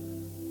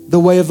the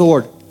way of the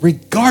Lord,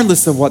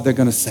 regardless of what they're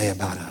going to say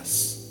about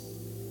us?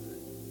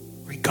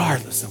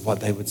 Regardless of what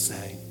they would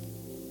say.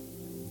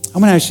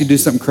 I'm going to ask you to do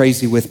something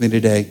crazy with me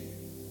today.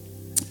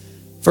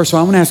 First of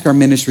all, I'm going to ask our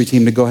ministry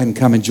team to go ahead and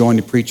come and join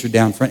the preacher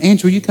down front.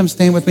 Andrew, will you come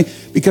stand with me?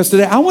 Because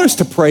today I want us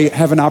to pray,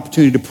 have an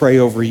opportunity to pray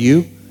over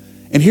you.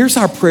 And here's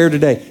our prayer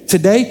today.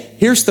 Today,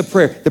 here's the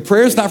prayer. The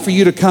prayer is not for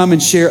you to come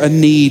and share a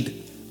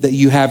need that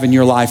you have in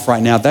your life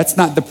right now. That's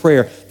not the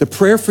prayer. The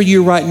prayer for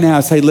you right now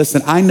is, hey,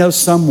 listen, I know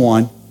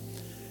someone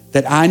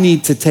that I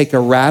need to take a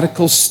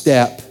radical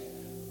step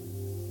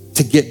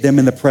to get them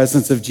in the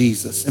presence of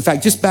Jesus. In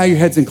fact, just bow your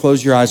heads and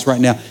close your eyes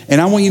right now. And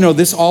I want you to know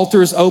this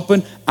altar is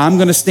open. I'm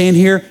going to stand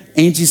here.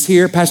 Angie's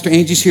here. Pastor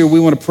Angie's here. We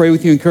want to pray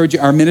with you, encourage you.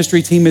 Our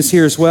ministry team is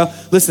here as well.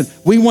 Listen,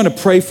 we want to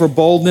pray for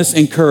boldness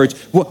and courage.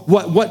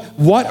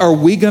 What are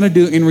we going to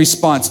do in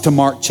response to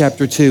Mark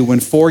chapter 2 when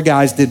 4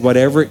 guys did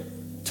whatever it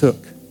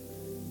took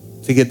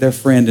to get their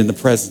friend in the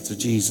presence of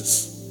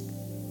Jesus?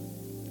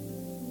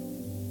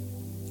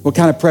 What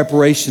kind of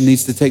preparation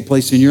needs to take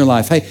place in your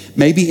life? Hey,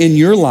 maybe in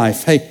your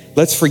life, hey,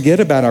 let's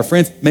forget about our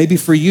friends. Maybe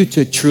for you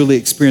to truly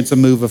experience a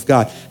move of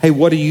God. Hey,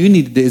 what do you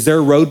need to do? Is there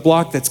a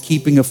roadblock that's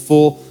keeping a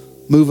full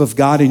move of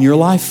God in your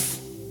life?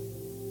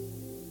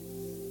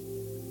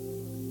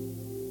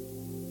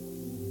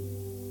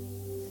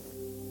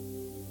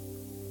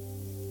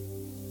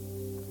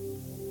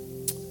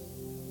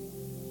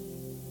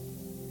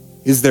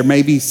 Is there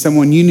maybe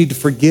someone you need to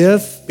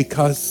forgive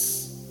because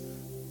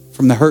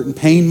from the hurt and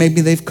pain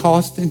maybe they've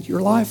caused into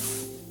your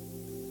life?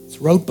 It's a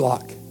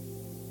roadblock.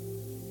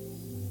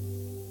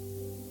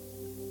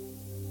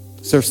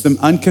 Is there some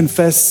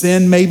unconfessed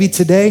sin maybe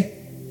today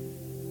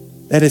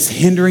that is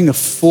hindering a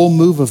full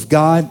move of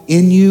God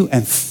in you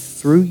and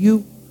through you?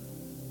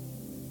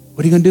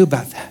 What are you going to do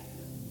about that?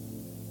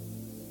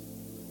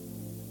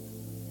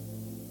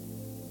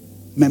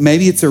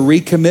 Maybe it's a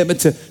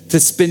recommitment to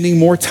spending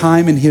more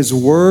time in His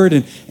Word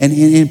and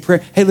in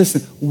prayer. Hey,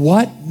 listen,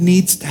 what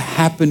needs to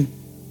happen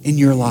in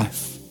your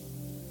life?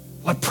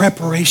 What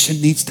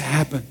preparation needs to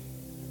happen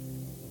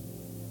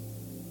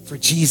for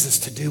Jesus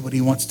to do what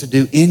He wants to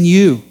do in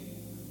you,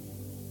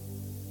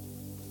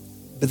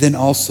 but then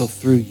also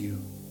through you?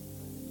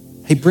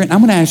 Hey, Brent, I'm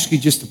going to ask you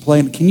just to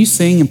play. Can you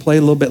sing and play a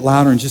little bit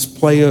louder and just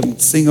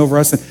sing over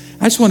us? And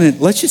I just want to,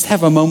 let's just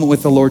have a moment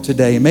with the Lord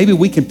today. And maybe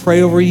we can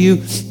pray over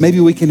you. Maybe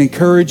we can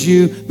encourage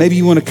you. Maybe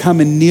you want to come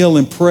and kneel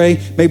and pray.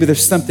 Maybe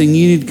there's something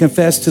you need to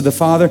confess to the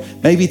Father.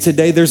 Maybe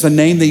today there's a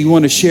name that you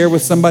want to share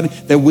with somebody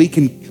that we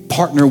can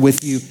partner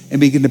with you and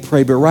begin to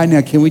pray. But right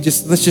now,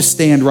 let's just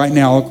stand right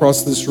now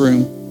across this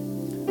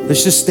room.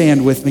 Let's just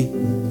stand with me.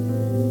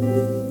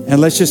 And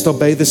let's just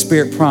obey the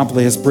Spirit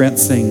promptly as Brent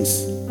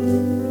sings.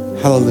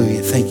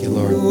 Hallelujah. Thank you,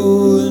 Lord.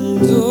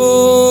 And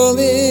all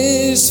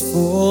is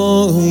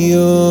for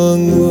your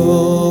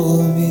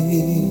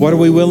glory. What are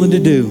we willing to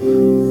do?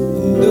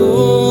 And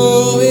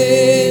all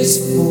is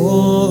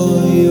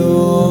for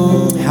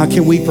your How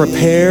can we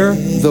prepare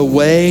the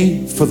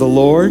way for the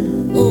Lord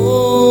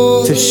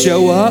to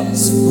show up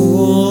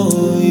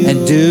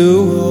and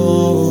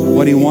do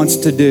what He wants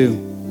to do?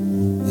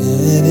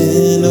 And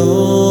in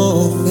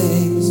all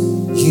things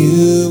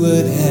you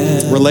would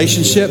have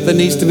Relationship that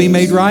needs to be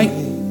made right.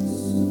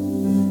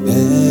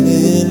 and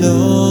in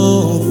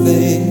all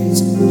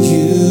things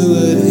you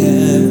would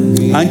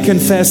have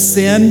Unconfessed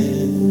sin.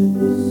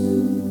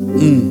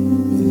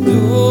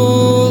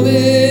 all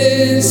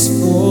is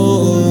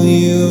for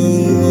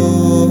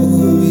your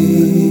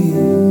glory.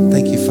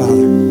 Thank you,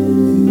 Father.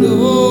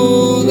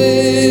 All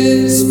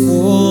is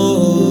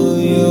for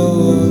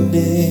your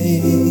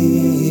name.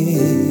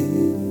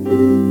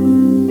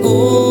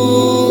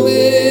 All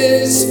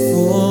is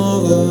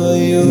for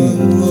your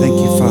glory. Thank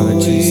you, Father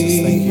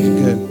Jesus. Thank you.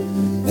 Good.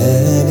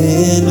 And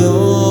in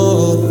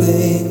all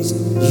things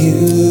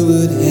you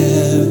would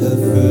have the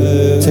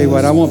first. Tell you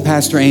what, I want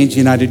Pastor Angie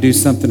and I to do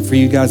something for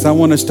you guys. I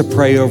want us to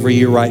pray over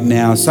you right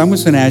now. So I'm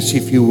just going to ask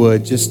you if you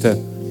would just to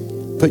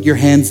put your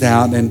hands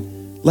out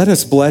and let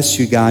us bless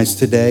you guys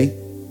today.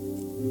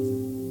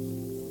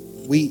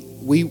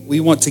 We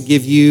want to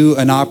give you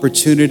an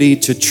opportunity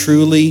to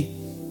truly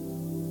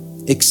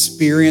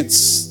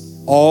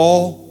experience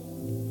all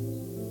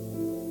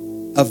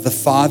of the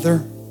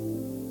Father.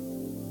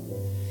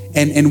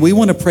 And we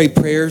want to pray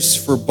prayers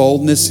for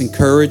boldness and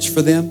courage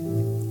for them.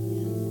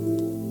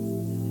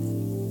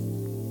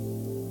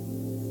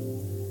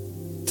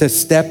 To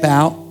step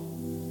out,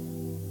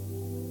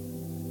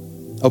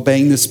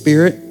 obeying the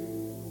Spirit,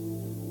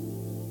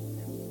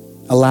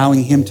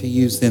 allowing Him to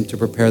use them to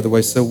prepare the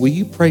way. So will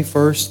you pray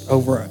first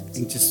over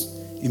and just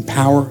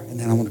empower, and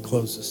then I want to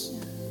close this.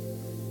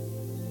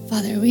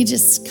 Father, we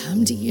just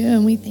come to you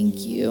and we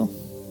thank you.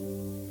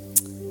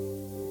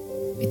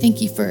 We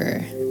thank you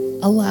for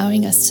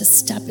allowing us to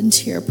step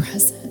into your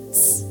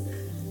presence.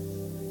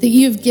 That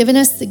you've given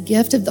us the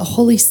gift of the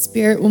Holy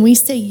Spirit. When we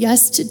say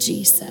yes to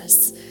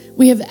Jesus,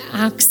 we have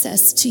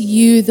access to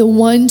you, the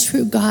one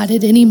true God,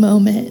 at any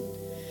moment.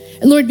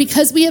 And Lord,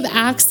 because we have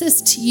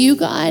access to you,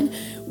 God,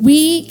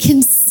 we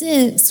can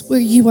sense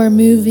where you are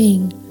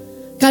moving.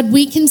 God,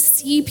 we can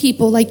see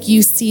people like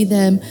you see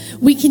them.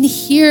 We can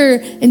hear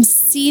and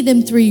see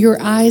them through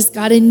your eyes,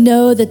 God, and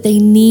know that they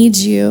need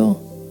you.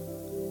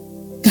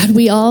 God,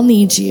 we all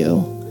need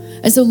you.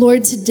 And so,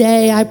 Lord,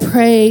 today I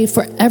pray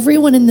for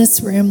everyone in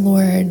this room,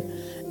 Lord,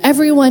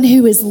 everyone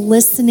who is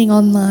listening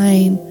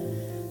online,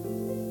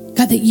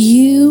 God, that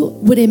you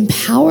would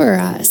empower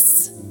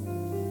us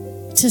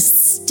to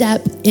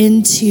step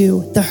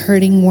into the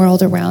hurting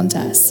world around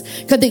us.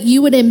 God, that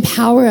you would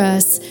empower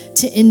us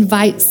to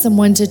invite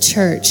someone to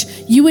church.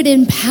 You would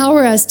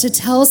empower us to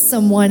tell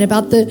someone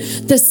about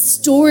the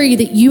story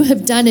that you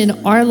have done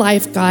in our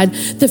life, God,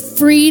 the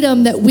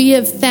freedom that we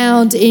have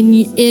found in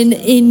you and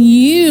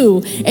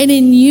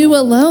in you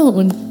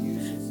alone.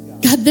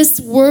 God, this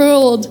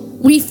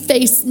world, we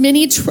face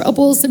many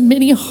troubles and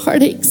many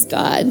heartaches,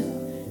 God.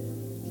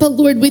 But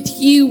Lord, with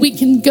you, we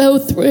can go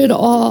through it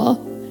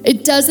all.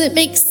 It doesn't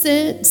make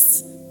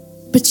sense,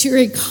 but your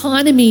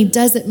economy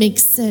doesn't make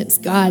sense,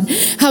 God.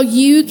 How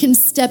you can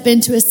step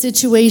into a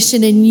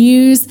situation and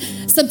use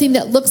something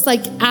that looks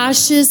like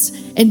ashes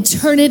and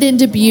turn it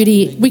into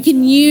beauty. We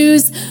can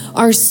use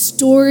our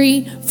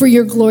story for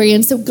your glory.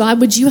 And so, God,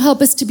 would you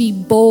help us to be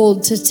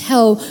bold to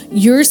tell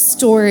your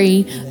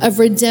story of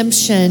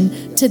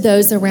redemption to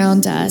those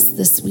around us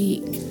this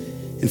week?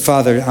 And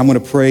Father, I'm going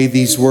to pray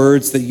these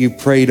words that you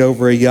prayed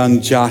over a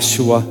young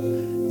Joshua.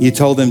 You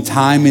told him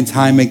time and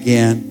time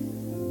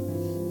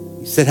again.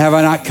 You said, have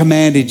I not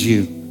commanded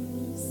you?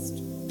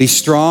 Be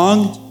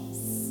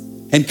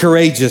strong and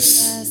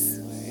courageous.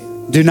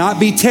 Do not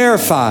be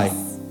terrified,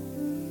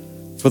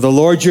 for the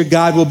Lord your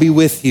God will be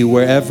with you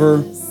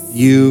wherever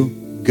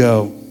you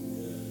go.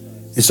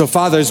 And so,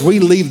 Father, as we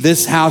leave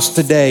this house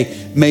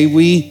today, may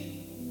we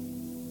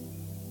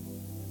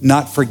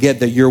not forget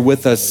that you're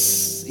with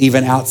us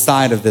even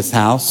outside of this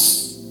house.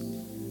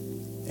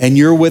 And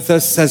you're with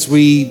us as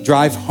we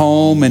drive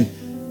home,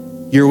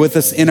 and you're with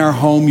us in our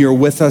home. You're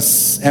with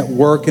us at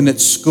work and at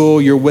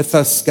school. You're with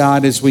us,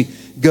 God, as we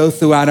go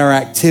throughout our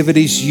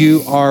activities.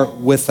 You are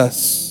with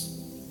us.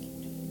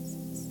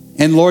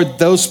 And Lord,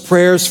 those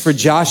prayers for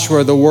Joshua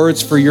are the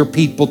words for your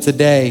people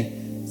today,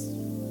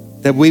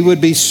 that we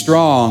would be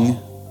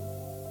strong,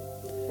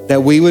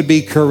 that we would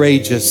be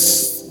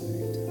courageous,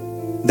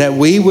 that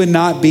we would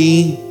not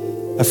be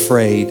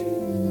afraid.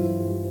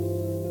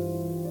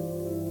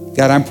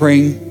 God, I'm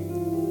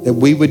praying that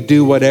we would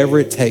do whatever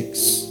it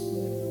takes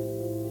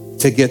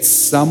to get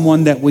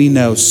someone that we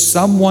know,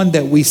 someone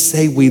that we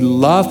say we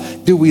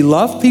love. Do we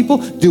love people?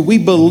 Do we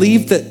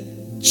believe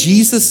that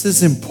Jesus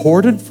is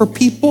important for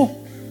people?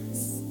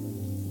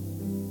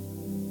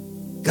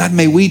 God,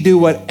 may we do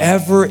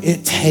whatever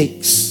it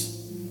takes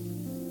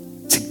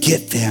to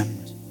get them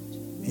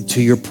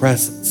into your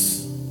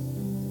presence.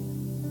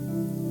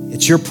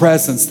 It's your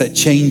presence that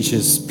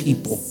changes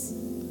people.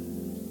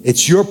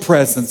 It's your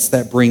presence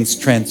that brings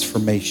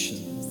transformation.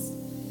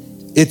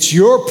 It's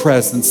your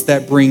presence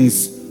that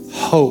brings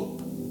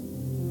hope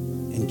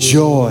and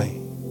joy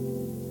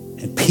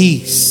and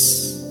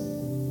peace.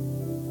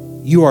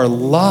 You are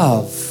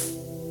love.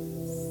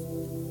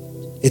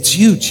 It's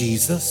you,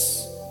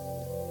 Jesus.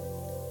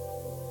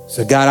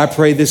 So God, I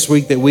pray this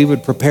week that we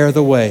would prepare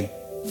the way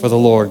for the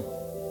Lord,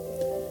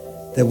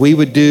 that we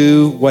would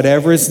do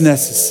whatever is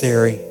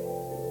necessary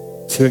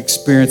to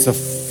experience a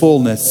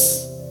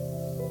fullness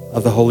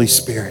of the Holy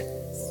Spirit,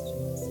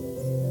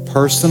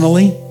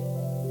 personally,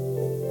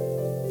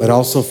 but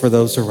also for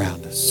those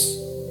around us.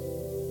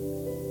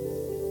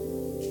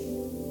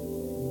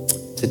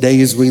 Today,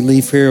 as we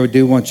leave here, I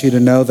do want you to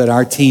know that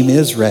our team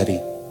is ready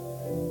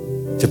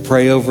to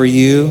pray over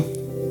you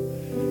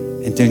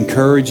and to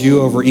encourage you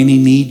over any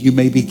need you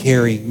may be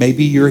carrying.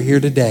 Maybe you're here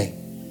today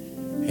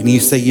and you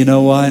say, you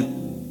know what?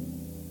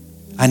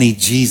 I need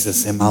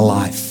Jesus in my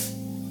life.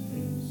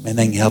 And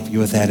they can help you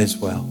with that as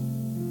well.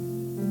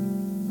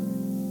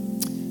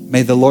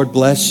 May the Lord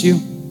bless you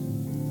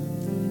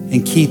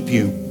and keep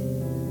you.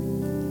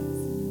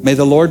 May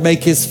the Lord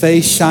make his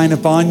face shine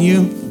upon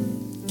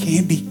you,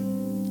 Candy,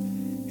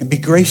 and be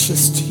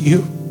gracious to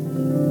you.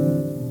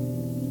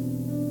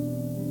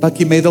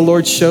 Bucky, may the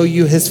Lord show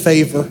you his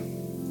favor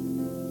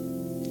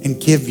and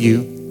give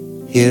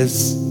you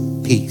his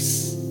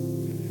peace.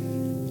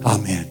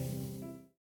 Amen.